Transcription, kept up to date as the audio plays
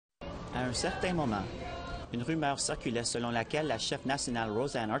À un certain moment, une rumeur circulait selon laquelle la chef nationale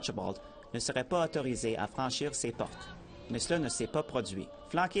Roseanne Archibald ne serait pas autorisée à franchir ses portes. Mais cela ne s'est pas produit.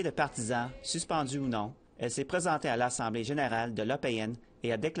 Flanquée de partisans, suspendue ou non, elle s'est présentée à l'Assemblée générale de l'APN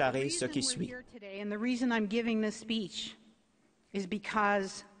et a déclaré ce qui suit. And the reason I'm giving this speech is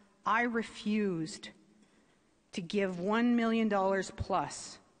because I refused to give $1 million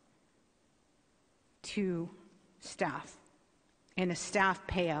plus to staff in a staff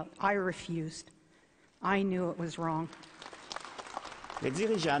payout. I refused. I knew it was wrong. Les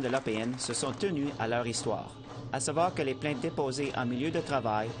dirigeants de l'APN se sont tenus à leur histoire, à savoir que les plaintes déposées en milieu de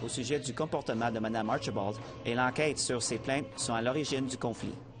travail au sujet du comportement de Mme Archibald et l'enquête sur ces plaintes sont à l'origine du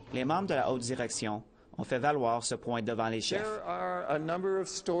conflit. Les membres de la haute direction ont fait valoir ce point devant les chefs. There are a number of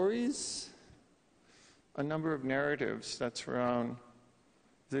stories, a number of narratives that surround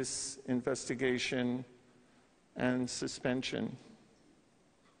this investigation and suspension.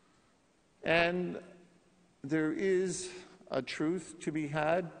 And there is a truth to be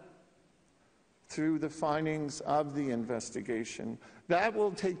had through the findings of the investigation. That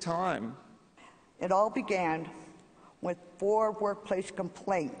will take time. It all began with 4 workplace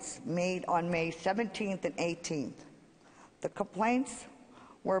complaints made on May 17th and 18th. The complaints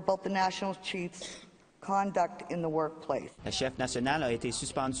were about the national chief's conduct in the workplace. La chef nationale a été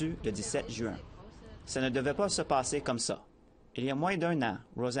suspendue le 17 juin. Ça ne devait pas se passer comme ça. Il y a moins d'1 an,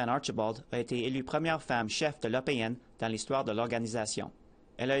 Roseanne Archibald a été élue première femme chef de l'APN dans l'histoire de l'organisation.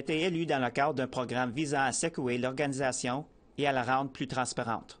 Elle a été élue dans le cadre d'un programme visant à secouer l'organisation et à la rendre plus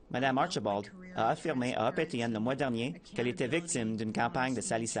transparente. Mme Archibald a affirmé à APN le mois dernier qu'elle était victime d'une campagne de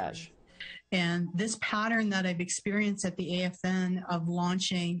salissage. And this pattern that I've experienced at the AFN of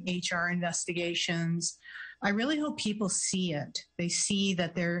launching HR investigations, I really hope people see it. They see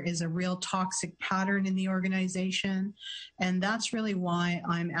that there is a real toxic pattern in the organization. And that's really why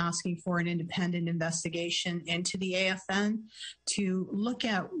I'm asking for an independent investigation into the AFN to look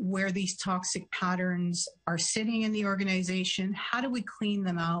at where these toxic patterns are sitting in the organization. How do we clean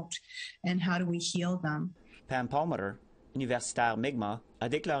them out and how do we heal them? Pam Palmer, universitaire Mi'kmaq, a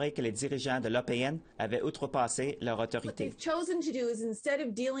déclaré que les dirigeants de l'APN avaient outrepassé leur autorité. What they've chosen to do is, instead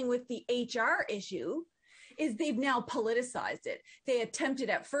of dealing with the HR issue, is they've now politicized it. They attempted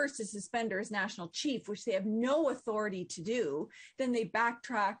at first to suspend her as national chief, which they have no authority to do. Then they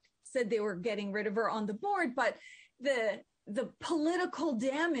backtracked, said they were getting rid of her on the board, but the political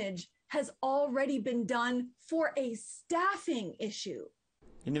damage has already been done for a staffing issue.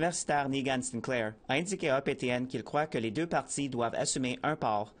 L'universitaire Negan Sinclair a indiqué à APTN qu'il croit que les deux parties doivent assumer un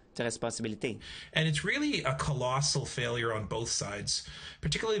part de responsabilité. And it's really a colossal failure on both sides,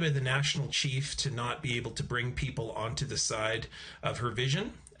 particularly by the national chief to not be able to bring people onto the side of her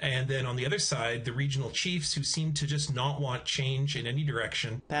vision. And then on the other side, the regional chiefs who seem to just not want change in any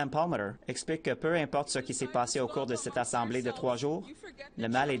direction. Pam Palmer explique que peu importe ce qui s'est passé au cours de cette assemblée de 3 jours, le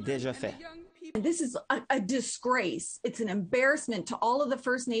mal est déjà fait. This is a disgrace. It's an embarrassment to all of the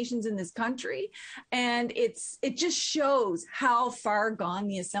First Nations in this country. And it just shows how far gone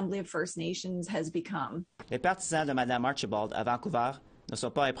the Assembly of First Nations has become. Les partisans de Mme Archibald à Vancouver ne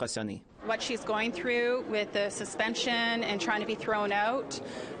sont pas impressionnés. What she's going through with the suspension and trying to be thrown out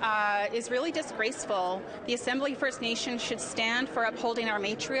is really disgraceful. The Assembly of First Nations should stand for upholding our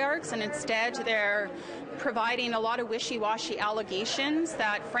matriarchs, and instead they're providing a lot of wishy-washy allegations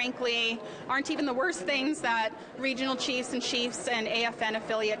that, frankly, aren't even the worst things that regional chiefs and AFN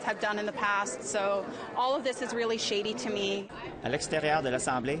affiliates have done in the past. So all of this is really shady to me. À l'extérieur de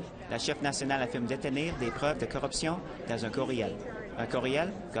l'Assemblée, la chef nationale affirme détenir des preuves de corruption dans un courriel. Un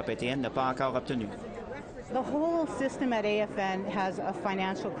courriel qu'APTN n'a pas encore obtenu. The whole system at AFN has a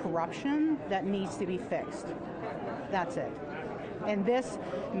financial corruption that needs to be fixed. That's it. And this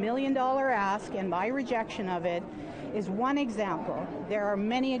 $1 million ask and my rejection of it is one example. There are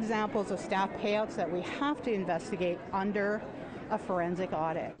many examples of staff payouts that we have to investigate under a forensic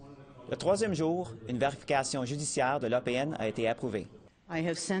audit. Le 3e jour, une vérification judiciaire de l'APN a été approuvée. I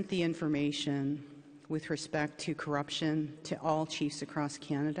have sent the information with respect to corruption to all chiefs across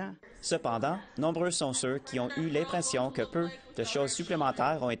Canada. Cependant, nombreux sont ceux qui ont eu l'impression que peu de choses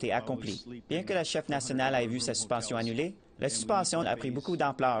supplémentaires ont été accomplies. Bien que la chef nationale ait vu sa suspension annulée, la suspension a pris beaucoup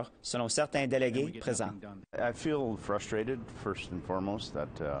d'ampleur, selon certains délégués présents. I feel frustrated, first and foremost,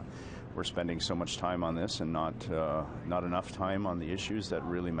 that we're spending so much time on this and not enough time on the issues that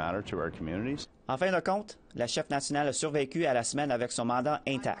really matter to our communities. En fin de compte, la chef nationale a survécu à la semaine avec son mandat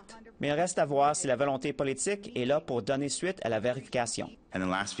intact. Mais il reste à voir si la volonté politique est là pour donner suite à la vérification. And the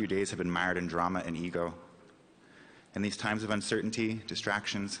last few days have been mired in drama and ego. In these times of uncertainty,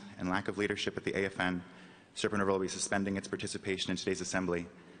 distractions, and lack of leadership at the AFN, Serpent River will be suspending its participation in today's assembly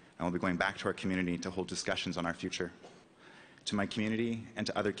and we'll be going back to our community to hold discussions on our future. To my community and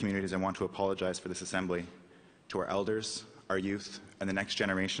to other communities, I want to apologize for this assembly. To our elders, our youth, and the next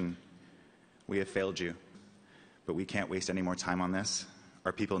generation, we have failed you. But we can't waste any more time on this.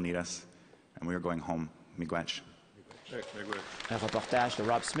 Our people need us, and we are going home. Miigwech. Un reportage de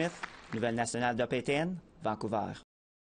Rob Smith, Nouvelles nationales d'APN, Vancouver.